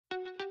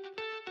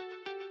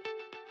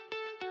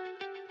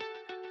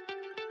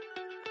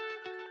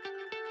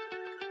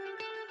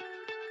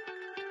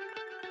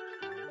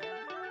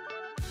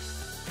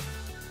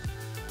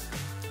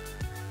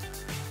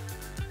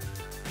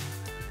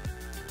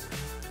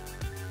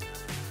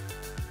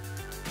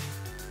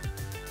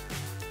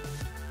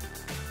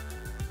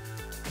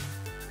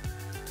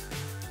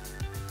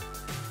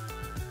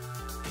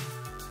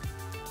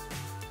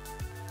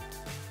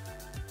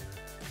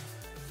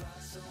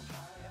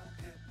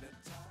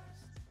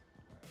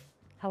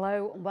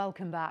Hello and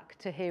welcome back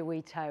to Here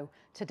We Tow.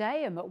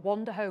 Today I'm at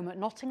Wander Home at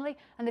Nottingley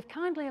and they've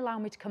kindly allowed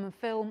me to come and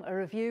film a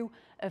review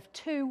of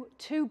two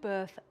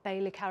berth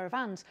Bailey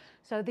caravans.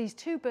 So these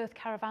two berth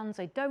caravans,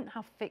 they don't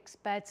have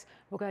fixed beds.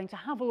 We're going to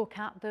have a look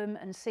at them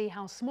and see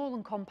how small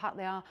and compact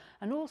they are,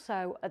 and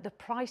also at the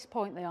price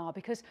point they are,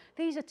 because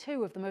these are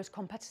two of the most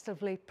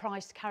competitively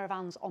priced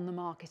caravans on the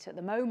market at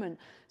the moment.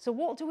 So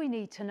what do we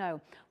need to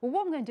know? Well,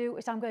 what I'm going to do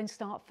is I'm going to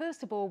start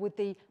first of all with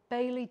the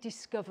Bailey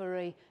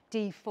Discovery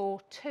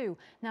D4-2.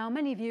 Now,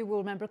 many of you will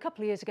remember a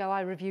couple of years ago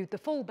I reviewed the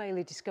full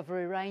Bailey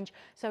Discovery range.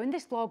 So in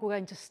this vlog, we're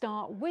going to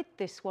start with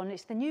this one.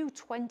 It's the new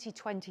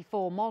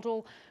 2024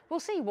 model. We'll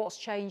see what's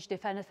changed,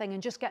 if anything,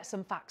 and just get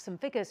some facts and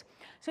figures.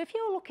 So if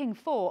you're looking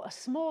for a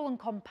small and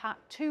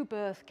compact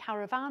two-berth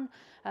caravan,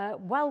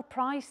 well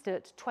priced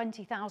at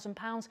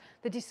 £20,000,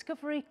 the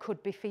Discovery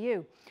could be for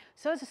you.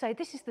 So as I say,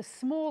 this is the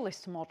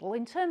smallest model.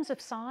 In terms of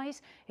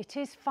size, it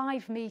is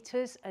 5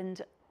 metres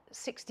and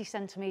 60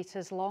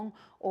 centimetres long,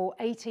 or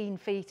 18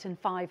 feet and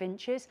 5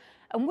 inches,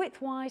 and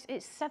width-wise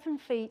it's 7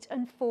 feet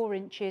and 4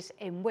 inches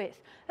in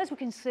width. As we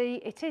can see,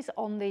 it is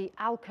on the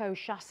Alco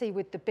chassis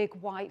with the big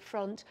white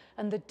front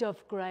and the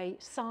dove grey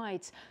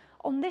sides.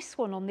 On this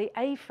one, on the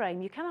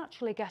A-frame, you can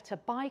actually get a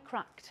bike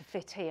rack to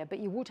fit here, but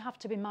you would have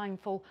to be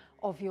mindful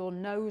of your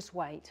nose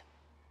weight.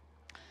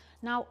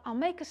 Now, I'll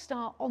make a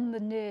start on the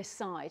near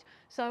side.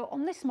 So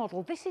on this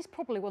model, this is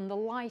probably one of the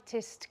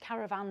lightest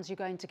caravans you're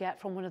going to get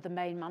from one of the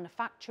main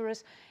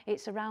manufacturers.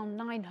 It's around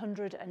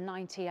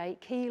 998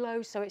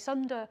 kilos, so it's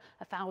under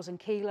 1,000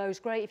 kilos.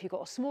 Great if you've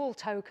got a small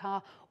tow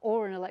car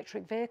or an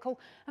electric vehicle.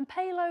 And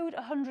payload,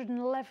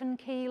 111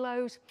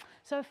 kilos.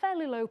 So a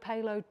fairly low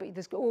payload, but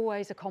there's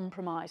always a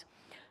compromise.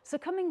 So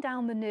coming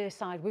down the near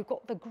side, we've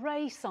got the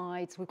grey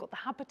sides, we've got the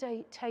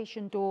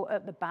habitation door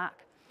at the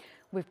back.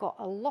 We've got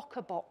a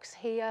locker box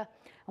here,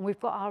 and we've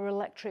got our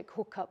electric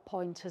hookup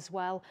point as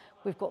well.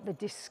 We've got the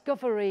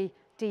Discovery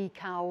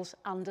decals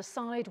and a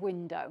side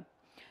window.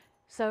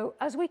 So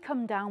as we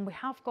come down, we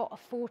have got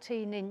a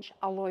 14-inch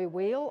alloy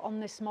wheel on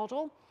this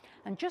model.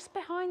 And just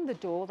behind the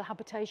door, the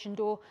habitation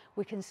door,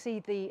 we can see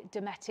the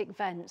Dometic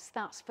vents.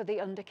 That's for the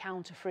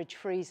under-counter fridge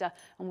freezer,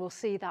 and we'll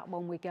see that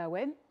when we go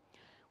in.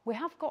 We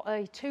have got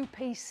a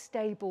 2-piece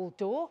stable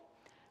door.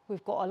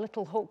 We've got a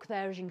little hook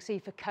there, as you can see,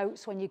 for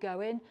coats when you go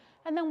in.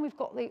 And then we've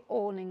got the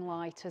awning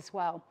light as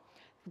well.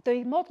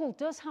 The model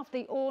does have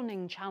the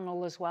awning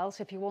channel as well,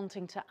 so if you're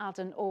wanting to add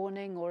an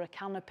awning or a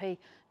canopy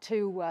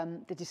to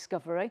the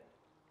Discovery.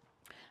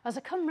 As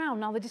I come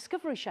round now, the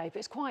Discovery shape,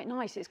 it's quite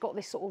nice. It's got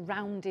this sort of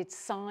rounded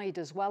side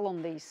as well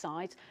on these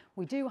sides.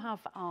 We do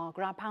have our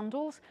grab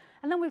handles,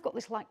 and then we've got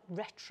this like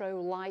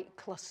retro light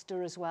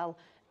cluster as well,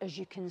 as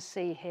you can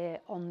see here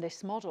on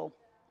this model.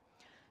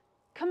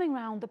 Coming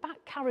round, the back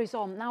carries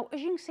on. Now,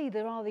 as you can see,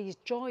 there are these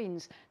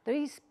joins.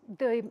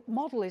 The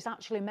model is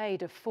actually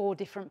made of 4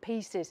 different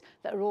pieces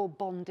that are all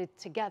bonded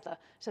together.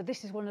 So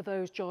this is one of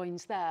those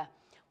joins there.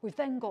 We've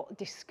then got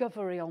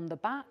Discovery on the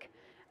back,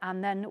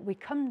 and then we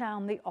come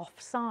down the off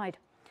side.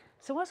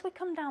 So as we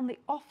come down the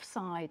off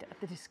side of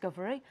the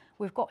Discovery,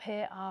 we've got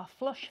here our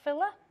flush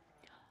filler,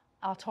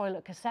 our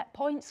toilet cassette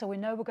point, so we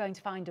know we're going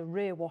to find a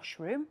rear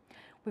washroom.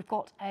 We've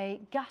got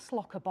a gas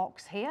locker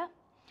box here.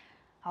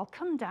 I'll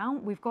come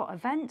down, we've got a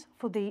vent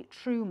for the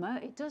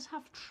Truma. It does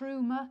have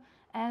Truma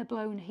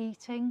air-blown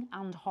heating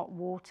and hot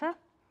water.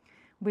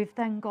 We've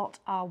then got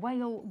our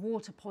whale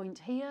water point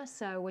here,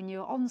 so when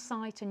you're on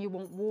site and you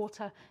want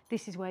water,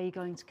 this is where you're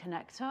going to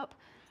connect up.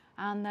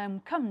 And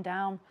then come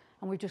down,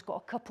 and we've just got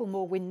a couple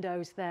more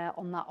windows there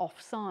on that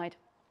off side.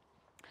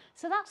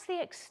 So that's the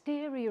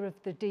exterior of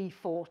the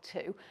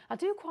D4-2. I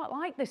do quite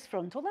like this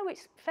front, although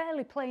it's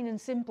fairly plain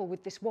and simple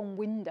with this one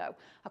window.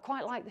 I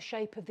quite like the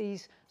shape of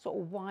these sort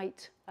of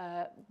white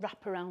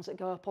wraparounds that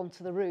go up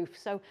onto the roof.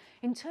 So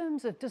in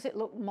terms of, does it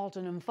look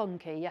modern and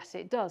funky? Yes,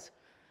 it does.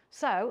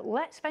 So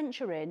let's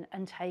venture in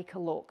and take a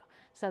look.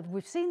 So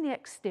we've seen the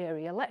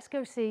exterior. Let's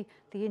go see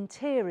the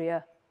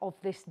interior of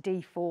this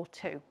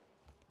D4-2.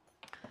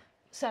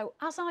 So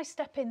as I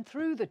step in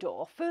through the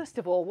door, first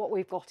of all, what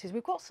we've got is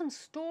we've got some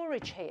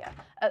storage here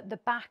at the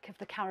back of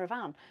the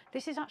caravan.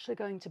 This is actually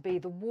going to be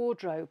the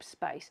wardrobe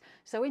space.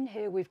 So in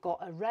here, we've got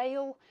a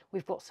rail,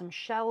 we've got some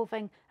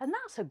shelving, and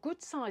that's a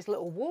good sized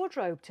little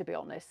wardrobe, to be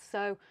honest.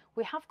 So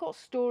we have got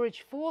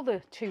storage for the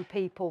 2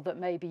 people that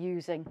may be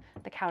using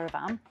the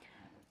caravan.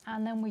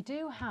 And then we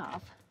do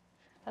have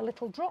a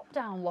little drop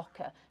down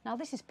locker. Now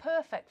this is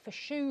perfect for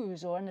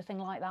shoes or anything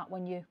like that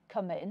when you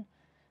come in.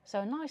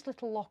 So a nice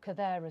little locker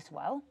there as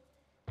well.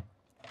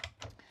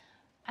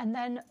 And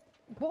then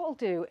what I'll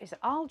do is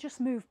I'll just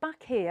move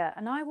back here,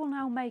 and I will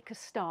now make a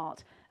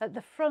start at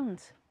the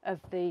front of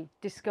the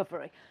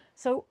Discovery.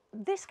 So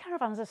this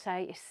caravan, as I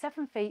say, is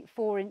 7 feet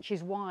 4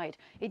 inches wide.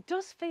 It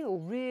does feel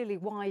really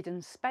wide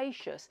and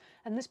spacious,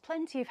 and there's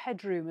plenty of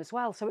headroom as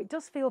well, so it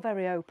does feel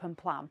very open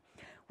plan.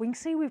 We can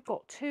see we've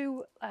got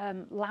 2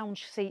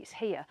 lounge seats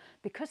here.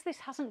 Because this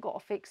hasn't got a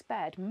fixed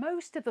bed,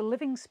 most of the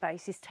living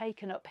space is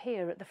taken up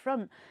here at the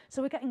front.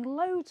 So we're getting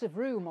loads of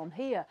room on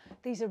here.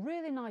 These are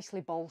really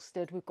nicely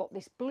bolstered. We've got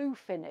this blue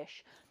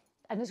finish.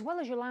 And as well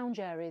as your lounge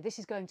area, this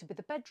is going to be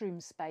the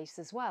bedroom space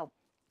as well.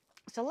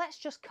 So let's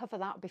just cover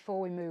that before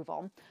we move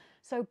on.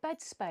 So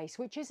bed space,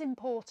 which is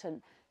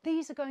important.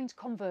 These are going to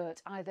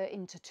convert either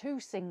into 2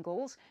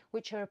 singles,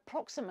 which are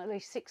approximately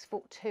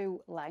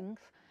 6'2"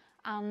 length,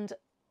 and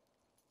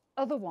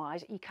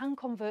otherwise you can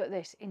convert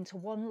this into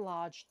 1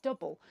 large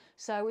double.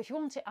 So if you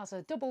want it as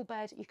a double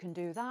bed, you can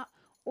do that,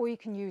 or you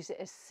can use it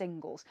as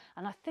singles.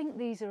 And I think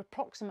these are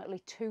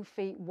approximately 2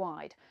 feet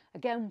wide.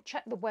 Again,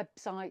 check the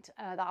website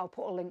that I'll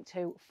put a link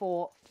to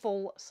for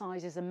full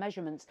sizes and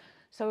measurements.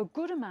 So a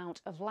good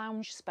amount of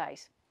lounge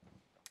space.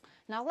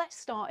 Now let's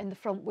start in the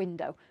front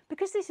window.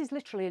 Because this is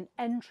literally an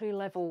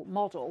entry-level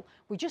model,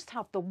 we just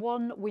have the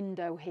one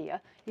window here.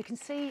 You can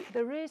see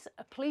there is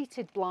a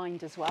pleated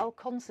blind as well,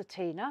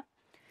 concertina.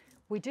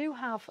 We do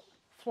have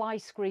fly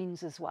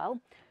screens as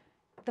well.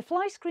 The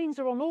fly screens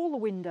are on all the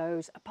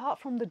windows apart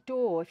from the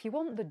door. If you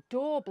want the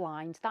door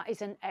blind, that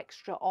is an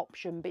extra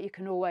option, but you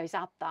can always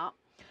add that.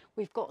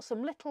 We've got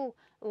some little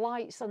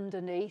lights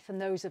underneath, and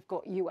those have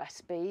got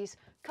USBs,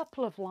 a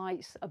couple of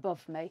lights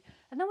above me,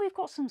 and then we've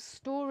got some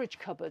storage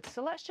cupboards.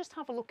 So let's just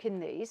have a look in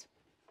these.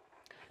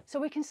 So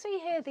we can see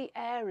here the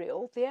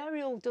aerial. The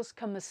aerial does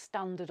come as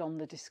standard on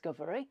the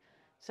Discovery.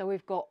 So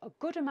we've got a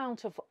good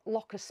amount of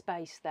locker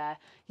space there.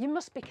 You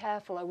must be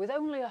careful though, with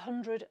only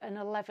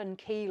 111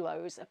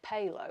 kilos of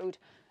payload,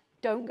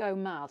 don't go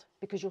mad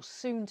because you'll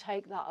soon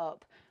take that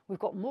up. We've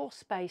got more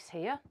space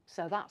here,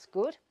 so that's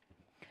good.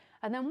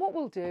 And then what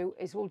we'll do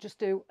is we'll just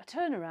do a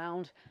turn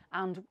around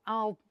and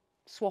I'll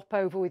swap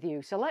over with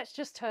you. So let's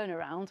just turn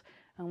around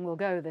and we'll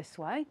go this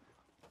way.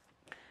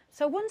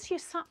 So once you're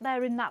sat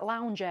there in that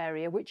lounge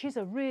area, which is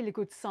a really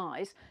good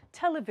size,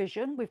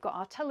 television, we've got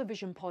our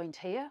television point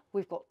here,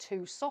 we've got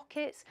 2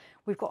 sockets,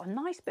 we've got a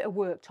nice bit of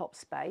worktop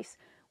space,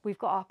 we've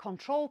got our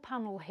control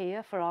panel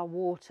here for our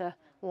water,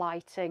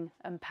 lighting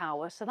and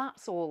power, so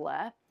that's all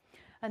there.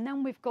 And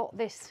then we've got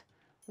this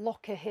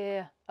locker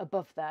here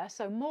above there,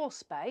 so more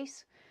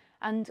space.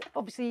 And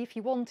obviously if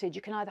you wanted,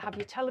 you can either have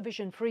your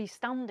television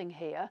freestanding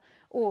here,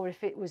 or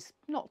if it was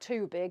not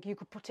too big, you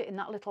could put it in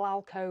that little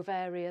alcove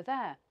area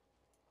there.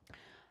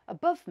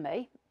 Above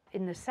me,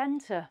 in the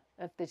centre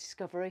of the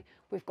Discovery,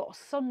 we've got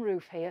a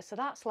sunroof here, so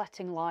that's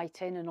letting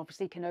light in and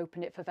obviously can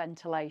open it for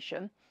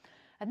ventilation.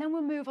 And then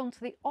we'll move on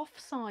to the off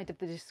side of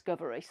the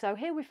Discovery. So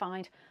here we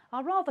find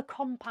our rather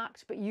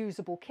compact but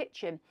usable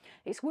kitchen.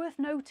 It's worth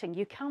noting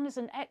you can, as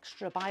an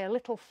extra, buy a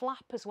little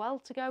flap as well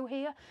to go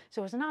here.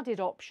 So as an added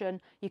option,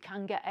 you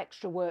can get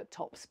extra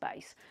worktop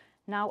space.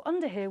 Now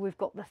under here we've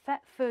got the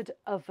Thetford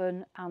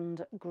oven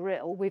and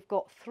grill. We've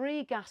got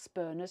 3 gas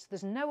burners.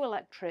 There's no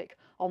electric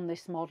on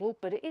this model,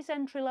 but it is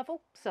entry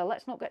level, so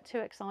let's not get too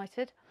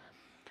excited.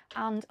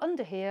 And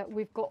under here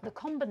we've got the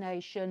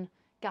combination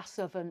gas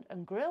oven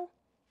and grill.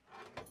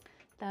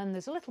 Then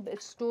there's a little bit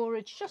of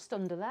storage just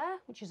under there,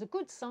 which is a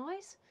good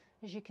size,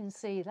 as you can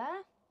see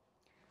there.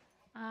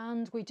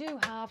 And we do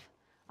have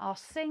our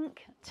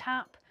sink,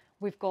 tap.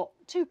 We've got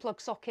 2 plug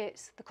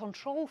sockets, the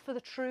control for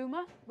the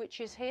Truma, which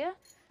is here.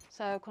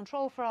 So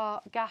control for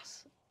our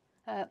gas,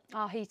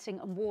 our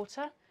heating and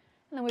water.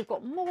 And then we've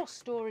got more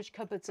storage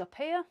cupboards up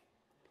here.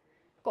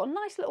 Got a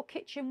nice little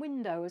kitchen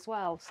window as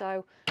well.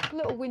 So a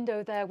little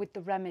window there with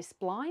the Remis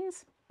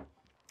blinds.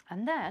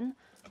 And then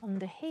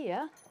under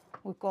here,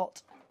 we've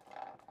got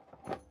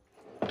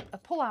a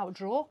pull-out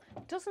drawer.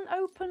 Doesn't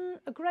open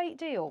a great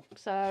deal,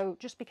 so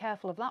just be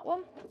careful of that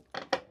one.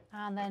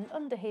 And then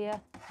under here,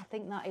 I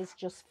think that is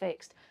just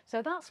fixed.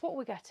 So that's what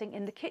we're getting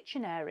in the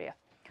kitchen area.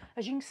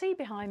 As you can see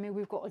behind me,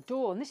 we've got a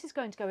door, and this is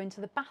going to go into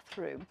the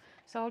bathroom.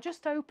 So I'll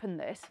just open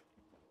this.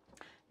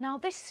 Now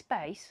this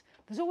space,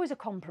 there's always a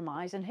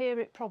compromise, and here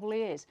it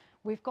probably is.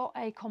 We've got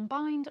a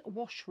combined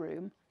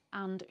washroom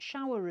and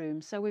shower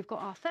room. So we've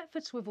got our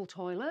Thetford swivel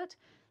toilet,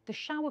 the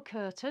shower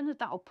curtain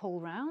that'll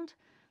pull round.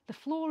 The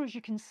floor, as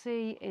you can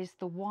see, is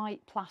the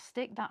white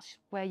plastic. That's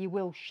where you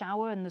will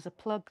shower, and there's a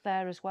plug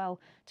there as well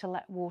to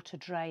let water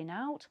drain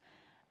out.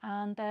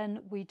 And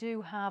then we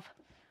do have,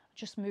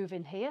 just move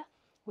in here,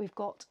 we've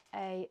got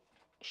a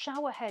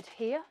shower head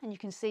here, and you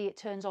can see it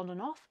turns on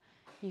and off.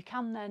 You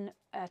can then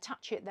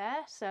attach it there,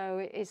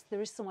 so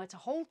there is somewhere to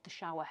hold the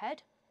shower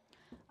head.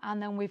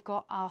 And then we've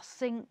got our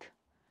sink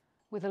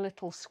with a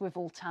little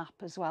swivel tap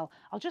as well.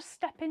 I'll just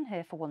step in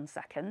here for 1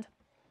 second,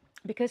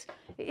 because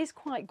it is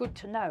quite good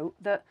to note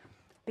that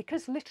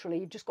because literally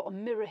you've just got a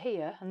mirror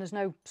here and there's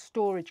no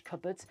storage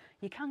cupboards,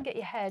 you can get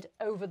your head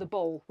over the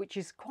bowl, which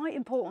is quite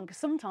important because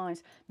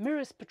sometimes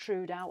mirrors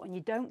protrude out and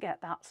you don't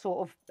get that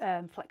sort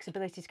of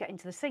flexibility to get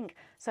into the sink.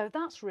 So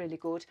that's really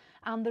good.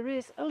 And there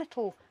is a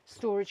little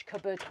storage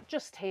cupboard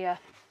just here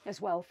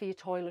as well for your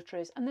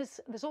toiletries. And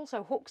there's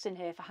also hooks in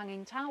here for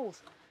hanging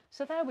towels.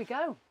 So there we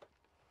go.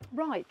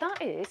 Right,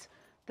 that is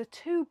the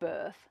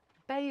 2-berth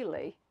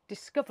Bailey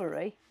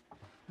Discovery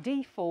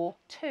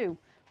D4-2,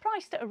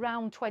 priced at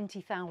around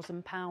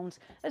 £20,000.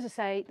 As I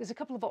say, there's a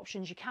couple of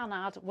options you can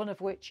add, one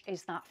of which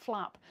is that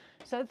flap.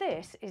 So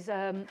this is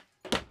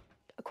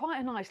quite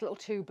a nice little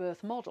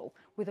 2-berth model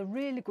with a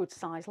really good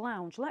size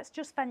lounge. Let's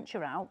just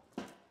venture out.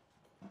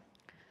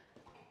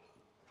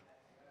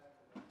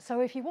 So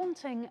if you're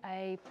wanting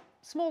a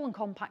small and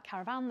compact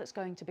caravan that's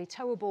going to be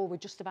towable with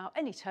just about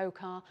any tow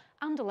car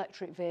and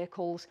electric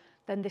vehicles,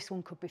 then this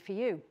one could be for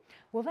you.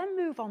 We'll then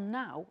move on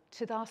now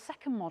to our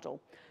second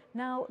model.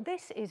 Now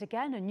this is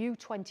again a new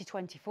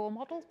 2024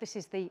 model. This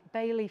is the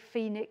Bailey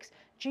Phoenix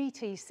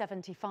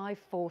GT75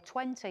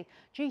 420.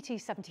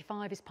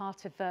 GT75 is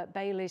part of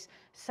Bailey's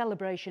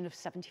celebration of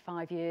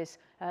 75 years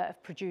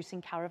of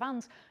producing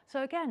caravans.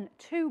 So again,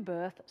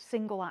 2-berth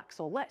single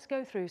axle. Let's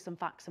go through some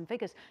facts and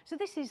figures. So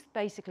this is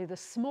basically the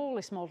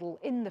smallest model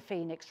in the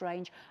Phoenix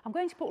range. I'm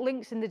going to put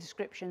links in the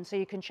description so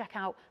you can check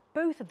out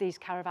both of these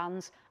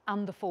caravans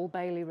and the full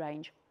Bailey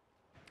range.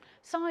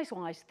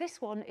 Size-wise, this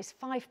one is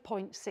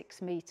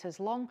 5.6 metres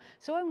long,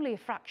 so only a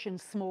fraction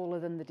smaller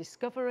than the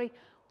Discovery.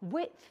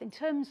 Width, in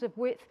terms of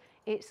width,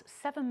 it's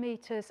 7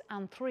 metres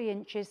and 3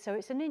 inches, so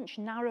it's an inch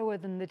narrower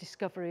than the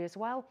Discovery as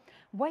well.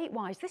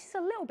 Weight-wise, this is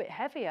a little bit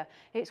heavier.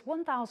 It's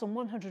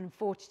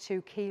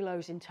 1,142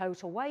 kilos in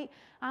total weight,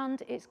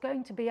 and it's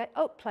going to be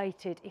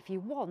up-plated, if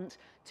you want,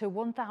 to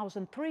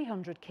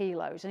 1,300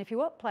 kilos. And if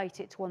you upplate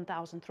it to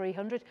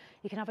 1,300,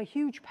 you can have a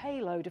huge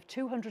payload of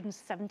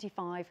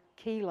 275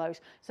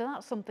 kilos. So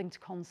that's something to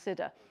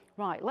consider.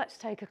 Right, let's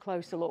take a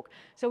closer look.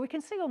 So we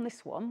can see on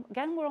this one,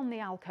 again, we're on the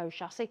Alco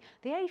chassis.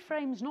 The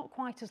A-frame's not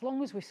quite as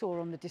long as we saw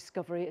on the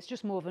Discovery. It's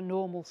just more of a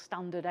normal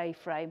standard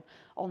A-frame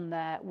on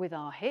there with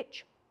our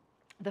hitch.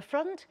 The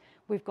front,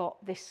 we've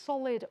got this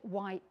solid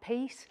white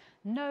piece,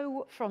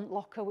 no front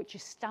locker, which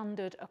is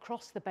standard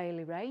across the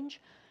Bailey range.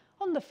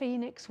 On the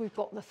Phoenix, we've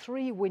got the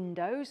 3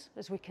 windows,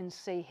 as we can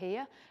see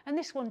here, and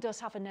this one does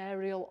have an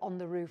aerial on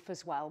the roof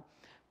as well.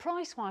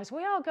 Price-wise,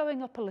 we are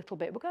going up a little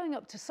bit. We're going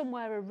up to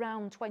somewhere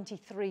around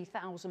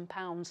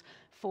 £23,000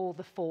 for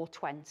the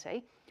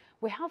 420.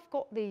 We have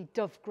got the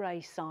dove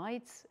grey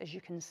sides, as you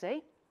can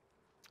see.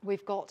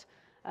 We've got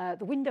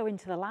the window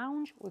into the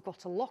lounge. We've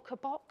got a locker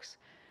box.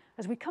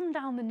 As we come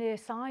down the near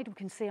side, we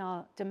can see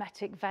our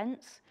Dometic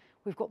vents.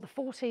 We've got the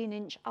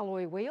 14-inch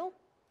alloy wheel.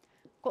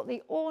 We've got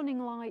the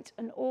awning light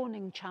and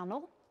awning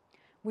channel.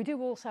 We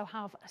do also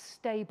have a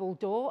stable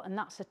door, and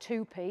that's a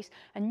 2-piece.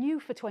 And new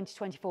for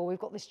 2024, we've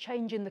got this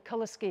change in the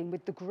colour scheme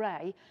with the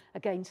grey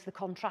against the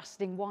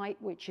contrasting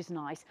white, which is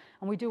nice.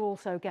 And we do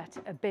also get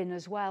a bin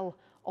as well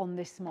on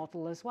this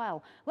model as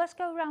well. Let's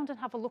go around and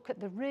have a look at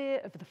the rear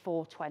of the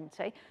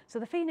 420. So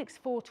the Phoenix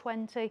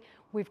 420,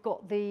 we've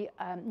got the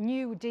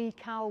new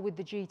decal with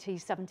the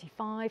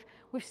GT75.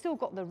 We've still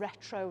got the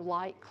retro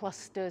light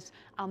clusters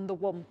and the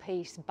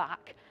 1-piece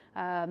back.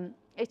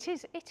 It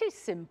is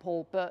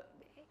simple, but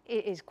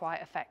it is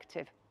quite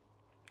effective.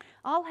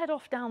 I'll head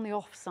off down the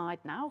offside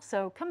now.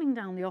 So coming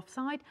down the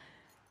offside,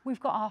 we've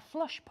got our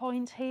flush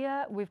point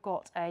here, we've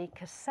got a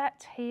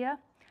cassette here,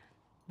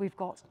 we've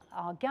got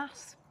our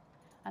gas,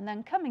 and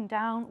then coming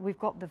down we've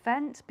got the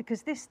vent,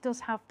 because this does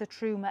have the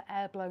Truma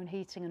air-blown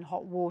heating and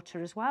hot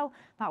water as well.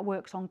 That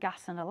works on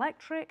gas and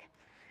electric.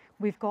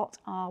 We've got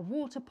our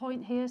water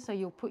point here, so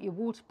you'll put your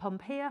water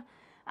pump here.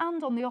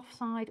 And on the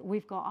offside,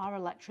 we've got our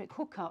electric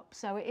hookup.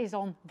 So it is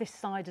on this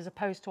side as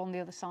opposed to on the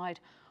other side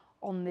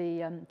on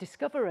the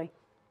Discovery.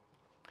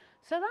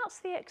 So that's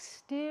the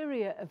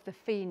exterior of the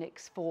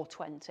Phoenix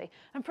 420.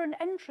 And for an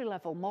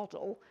entry-level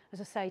model,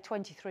 as I say,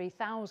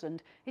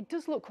 23,000, it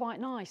does look quite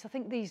nice. I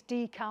think these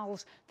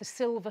decals, the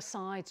silver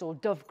sides, or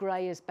dove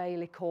grey as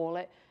Bailey call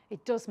it,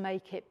 it does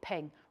make it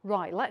ping.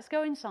 Right, let's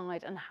go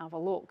inside and have a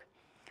look.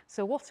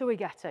 So what are we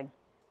getting?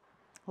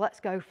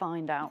 Let's go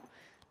find out.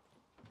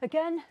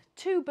 Again,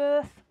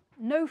 2-berth,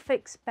 no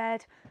fixed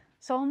bed.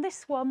 So on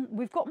this one,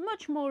 we've got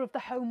much more of the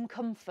home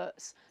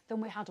comforts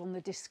than we had on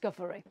the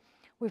Discovery.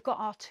 We've got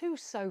our 2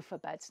 sofa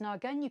beds. Now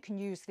again, you can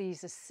use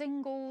these as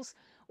singles,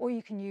 or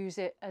you can use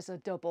it as a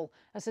double.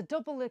 As a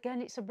double,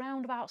 again, it's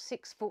around about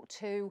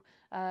 6'2".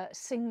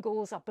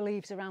 Singles, I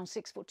believe, is around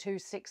 6'2",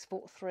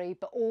 6'3",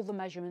 but all the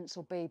measurements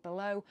will be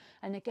below.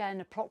 And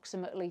again,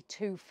 approximately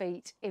 2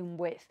 feet in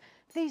width.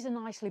 These are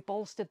nicely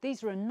bolstered.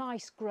 These are a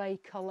nice grey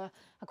colour.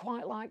 I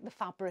quite like the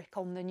fabric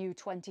on the new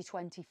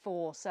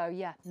 2024. So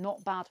yeah,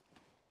 not bad.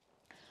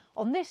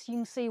 On this, you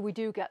can see we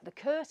do get the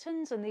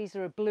curtains, and these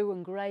are a blue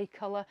and grey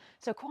colour,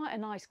 so quite a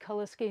nice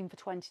colour scheme for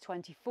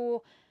 2024.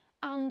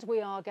 And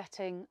we are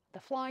getting the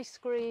fly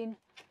screen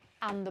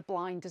and the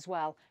blind as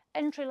well.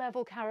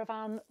 Entry-level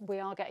caravan,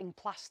 we are getting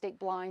plastic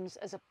blinds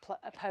as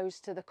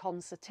opposed to the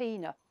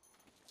concertina.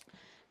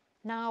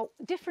 Now,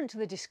 different to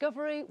the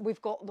Discovery,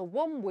 we've got the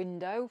 1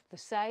 window, the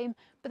same,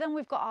 but then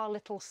we've got our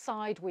little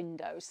side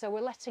windows. So we're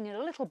letting in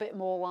a little bit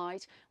more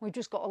light. We've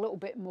just got a little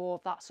bit more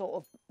of that sort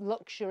of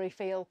luxury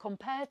feel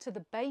compared to the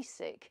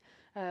basic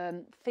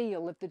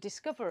feel of the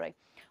Discovery.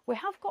 We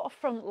have got a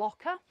front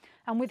locker,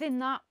 and within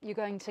that, you're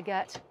going to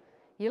get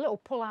your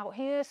little pull out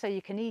here, so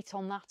you can eat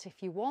on that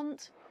if you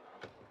want.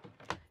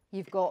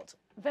 You've got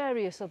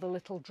various other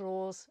little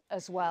drawers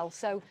as well.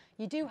 So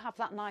you do have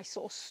that nice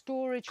sort of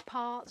storage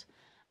part.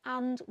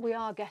 And we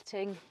are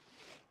getting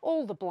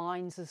all the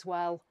blinds as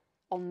well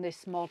on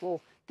this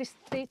model.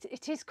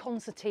 It is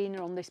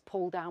concertina on this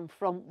pull down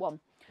front one.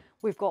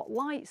 We've got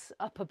lights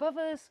up above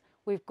us,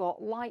 we've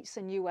got lights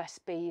and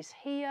USBs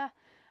here,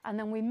 And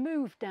then we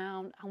move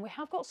down and we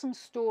have got some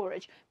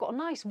storage. Got a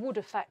nice wood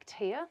effect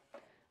here.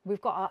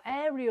 We've got our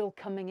aerial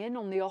coming in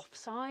on the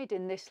offside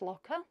in this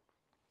locker.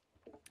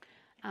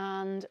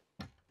 And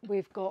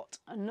we've got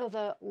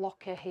another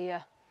locker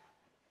here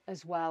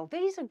as well.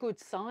 These are good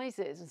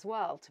sizes as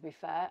well, to be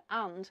fair,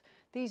 and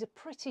these are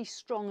pretty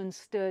strong and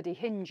sturdy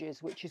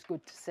hinges, which is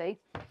good to see.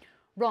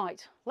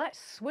 Right, let's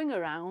swing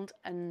around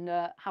and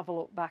have a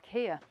look back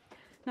here.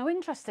 Now,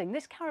 interesting,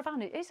 this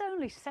caravan, it is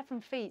only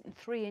 7 feet and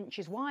 3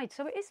 inches wide,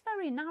 so it is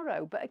very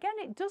narrow, but again,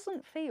 it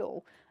doesn't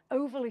feel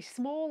overly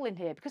small in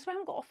here because we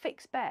haven't got a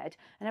fixed bed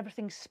and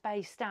everything's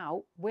spaced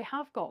out. We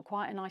have got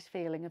quite a nice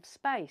feeling of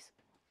space.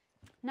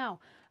 Now,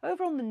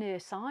 over on the near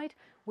side,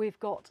 we've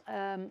got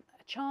a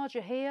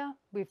charger here,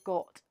 we've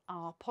got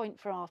our point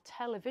for our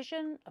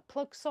television, a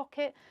plug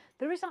socket.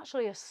 There is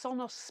actually a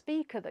Sonos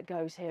speaker that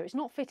goes here. It's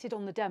not fitted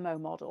on the demo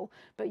model,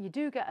 but you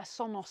do get a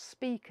Sonos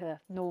speaker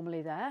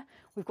normally there.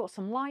 We've got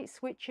some light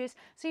switches.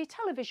 So your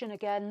television,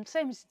 again,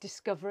 same as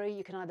Discovery,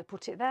 you can either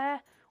put it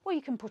there or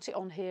you can put it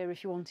on here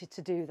if you wanted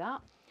to do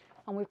that.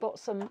 And we've got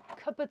some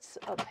cupboards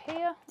up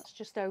here. Let's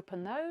just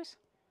open those.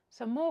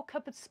 Some more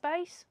cupboard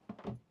space.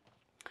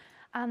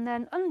 And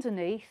then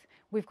underneath,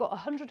 we've got a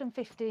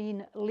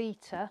 115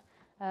 litre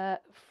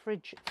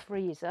fridge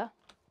freezer.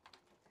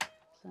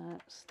 So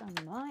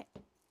stand by.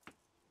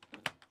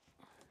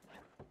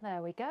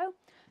 There we go.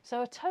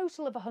 So a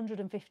total of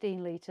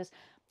 115 litres.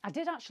 I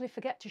did actually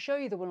forget to show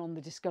you the one on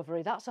the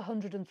Discovery. That's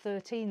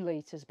 113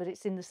 litres, but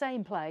it's in the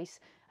same place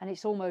and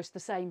it's almost the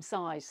same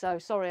size. So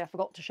sorry, I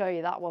forgot to show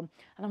you that one.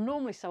 And I'm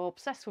normally so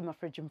obsessed with my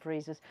fridge and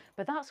freezers,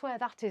 but that's where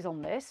that is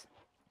on this.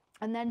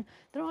 And then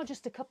there are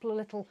just a couple of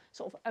little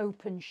sort of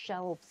open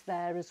shelves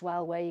there as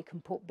well where you can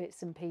put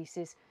bits and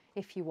pieces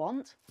if you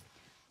want.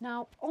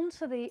 Now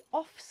onto the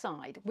off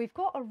side, we've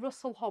got a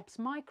Russell Hobbs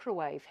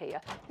microwave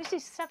here. This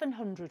is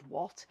 700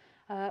 watt.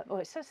 Well,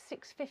 it says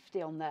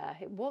 650 on there.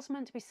 It was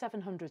meant to be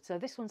 700, so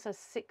this one says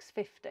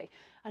 650.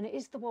 And it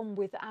is the one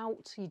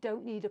without, you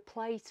don't need a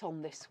plate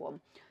on this one.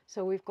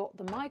 So we've got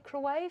the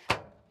microwave,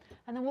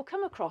 and then we'll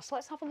come across,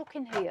 let's have a look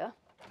in here.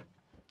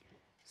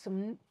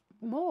 Some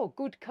more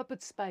good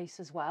cupboard space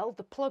as well.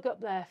 The plug up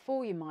there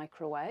for your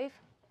microwave.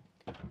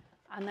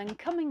 And then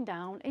coming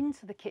down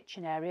into the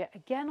kitchen area,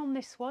 again on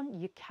this one,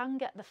 you can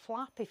get the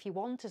flap if you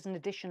want as an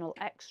additional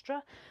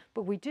extra.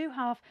 But we do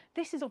have,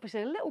 this is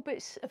obviously a little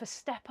bit of a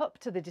step up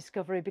to the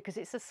Discovery because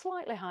it's a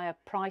slightly higher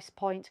price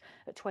point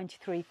at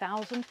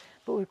 23,000.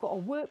 But we've got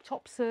a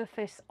worktop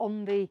surface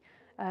on the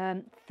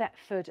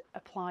Thetford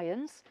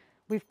appliance.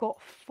 We've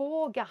got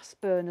 4 gas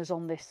burners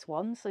on this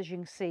one, so as you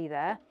can see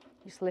there,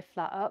 just lift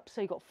that up.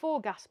 So you've got 4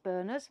 gas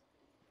burners.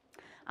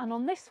 And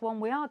on this one,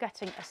 we are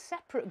getting a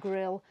separate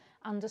grill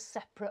and a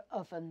separate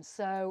oven.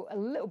 So a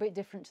little bit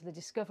different to the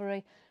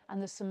Discovery.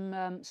 And there's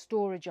some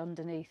storage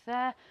underneath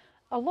there.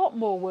 A lot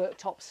more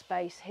worktop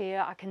space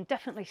here. I can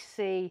definitely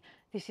see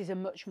this is a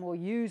much more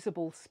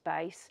usable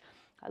space.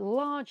 A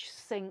large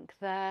sink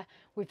there.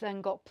 We've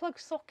then got plug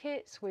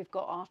sockets. We've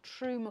got our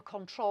Truma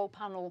control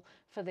panel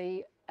for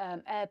the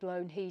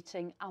air-blown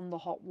heating and the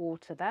hot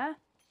water there.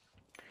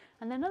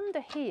 And then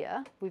under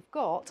here, we've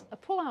got a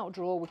pull-out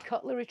drawer with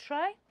cutlery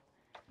tray,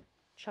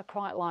 which I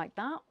quite like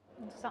that.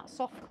 Does that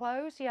soft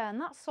close? Yeah,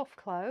 and that's soft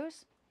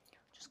close.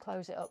 Just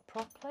close it up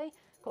properly.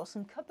 Got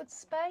some cupboard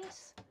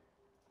space,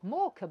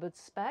 more cupboard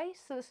space.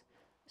 So there's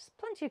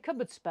plenty of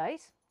cupboard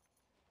space.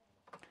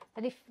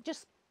 And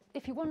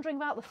if you're wondering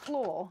about the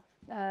floor,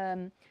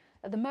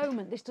 at the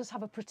moment this does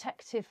have a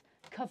protective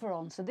cover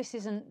on. So this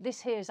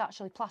here is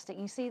actually plastic.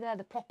 You can see there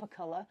the proper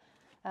colour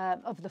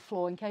of the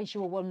floor. In case you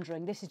were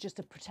wondering, this is just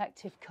a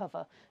protective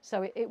cover.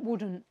 So it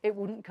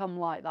wouldn't come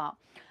like that.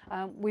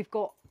 We've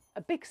got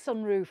a big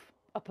sunroof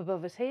up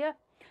above us here,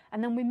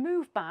 and then we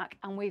move back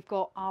and we've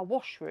got our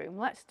washroom.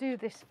 Let's do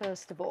this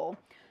first of all.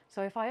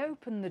 So if I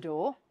open the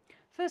door,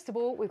 first of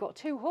all, we've got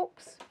 2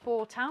 hooks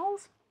for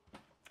towels,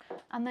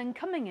 and then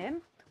coming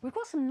in, we've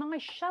got some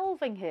nice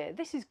shelving here.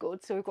 This is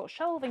good. So we've got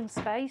shelving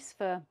space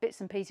for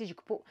bits and pieces. You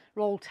could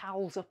roll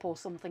towels up or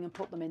something and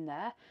put them in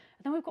there.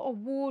 And then we've got a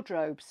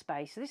wardrobe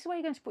space. So this is where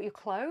you're going to put your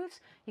clothes.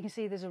 You can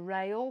see there's a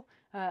rail,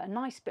 a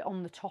nice bit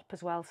on the top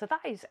as well. So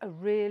that is a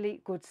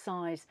really good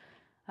size.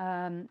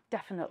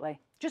 Definitely.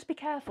 Just be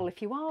careful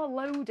if you are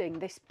loading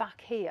this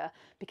back here,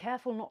 be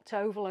careful not to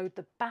overload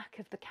the back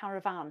of the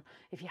Caravan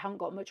if you haven't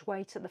got much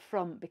weight at the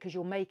front, because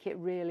you'll make it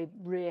really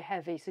rear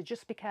heavy. So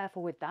just be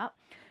careful with that.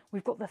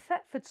 We've got the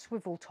Thetford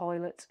swivel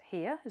toilet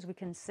here, as we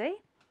can see.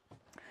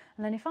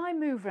 And then if I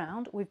move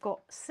round, we've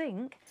got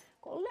sink,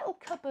 got a little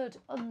cupboard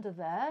under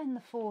there in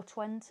the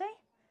 420.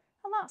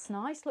 And that's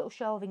nice, little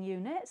shelving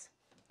units.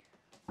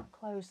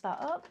 Close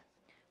that up.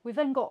 We've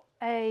then got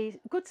a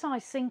good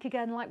sized sink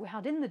again, like we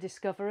had in the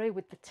Discovery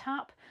with the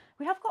tap.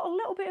 We have got a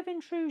little bit of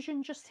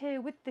intrusion just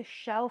here with this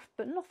shelf,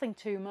 but nothing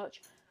too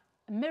much.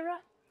 A mirror,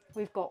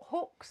 we've got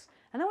hooks,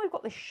 and then we've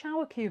got this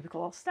shower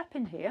cubicle. I'll step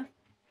in here.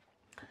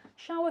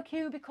 Shower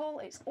cubicle,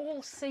 it's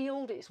all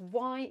sealed, it's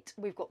white.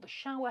 We've got the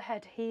shower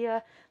head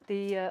here.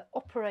 The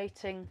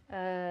operating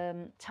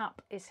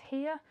tap is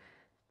here.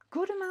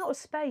 good amount of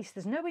space.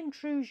 There's no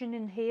intrusion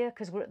in here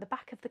because we're at the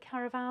back of the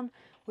caravan.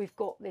 We've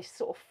got this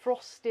sort of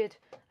frosted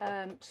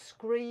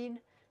screen.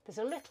 There's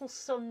a little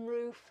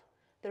sunroof.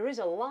 There is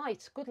a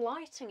light, good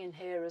lighting in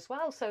here as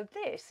well. So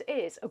this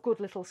is a good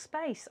little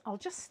space. I'll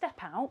just step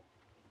out.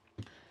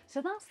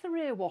 So that's the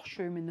rear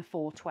washroom in the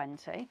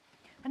 420.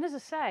 And as I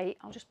say,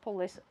 I'll just pull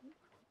this.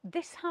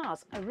 This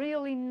has a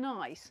really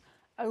nice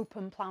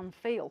open plan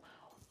feel.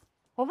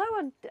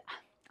 Although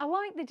I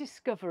like the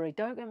Discovery,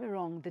 don't get me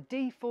wrong, the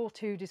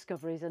D4-2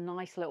 Discovery is a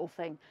nice little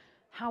thing.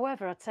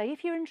 However, I'd say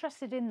if you're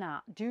interested in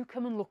that, do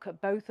come and look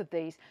at both of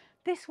these.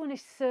 This one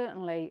is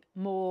certainly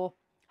more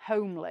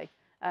homely.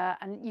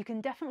 And you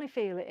can definitely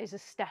feel it is a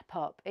step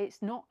up.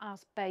 It's not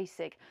as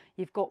basic.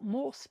 You've got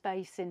more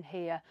space in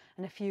here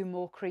and a few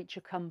more creature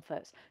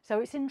comforts.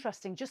 So it's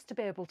interesting just to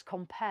be able to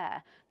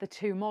compare the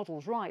two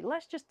models. Right,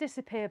 let's just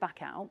disappear back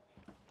out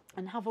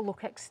and have a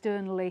look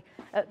externally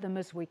at them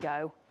as we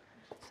go.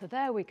 So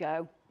there we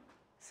go.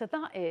 So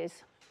that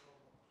is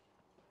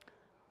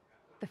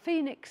the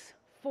Phoenix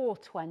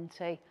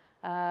 420.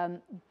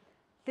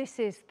 This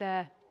is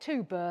their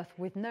 2-berth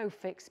with no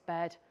fixed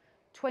bed,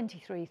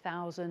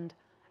 23,000.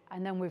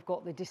 And then we've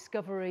got the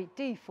Discovery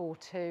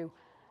D4-2,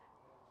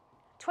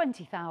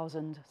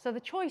 20,000. So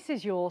the choice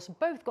is yours.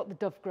 Both got the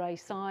dove grey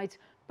sides,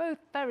 both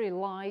very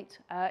light,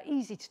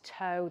 easy to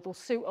tow. They'll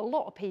suit a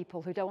lot of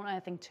people who don't want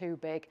anything too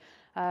big.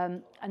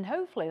 And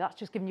hopefully that's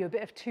just given you a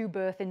bit of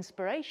 2-berth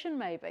inspiration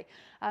maybe.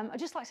 I'd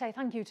just like to say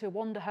thank you to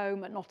Wander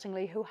Home at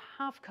Nottingley who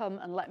have come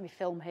and let me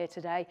film here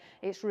today.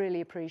 It's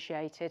really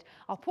appreciated.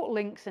 I'll put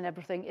links and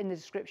everything in the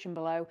description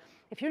below.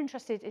 If you're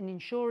interested in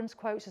insurance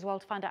quotes as well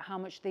to find out how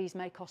much these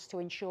may cost to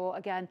insure,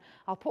 again,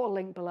 I'll put a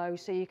link below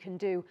so you can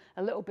do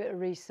a little bit of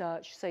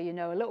research so you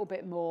know a little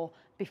bit more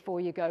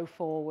before you go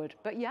forward.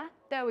 But yeah,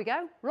 there we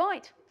go.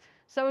 Right,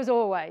 so as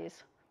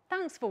always,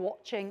 thanks for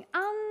watching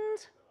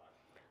and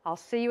I'll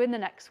see you in the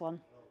next one.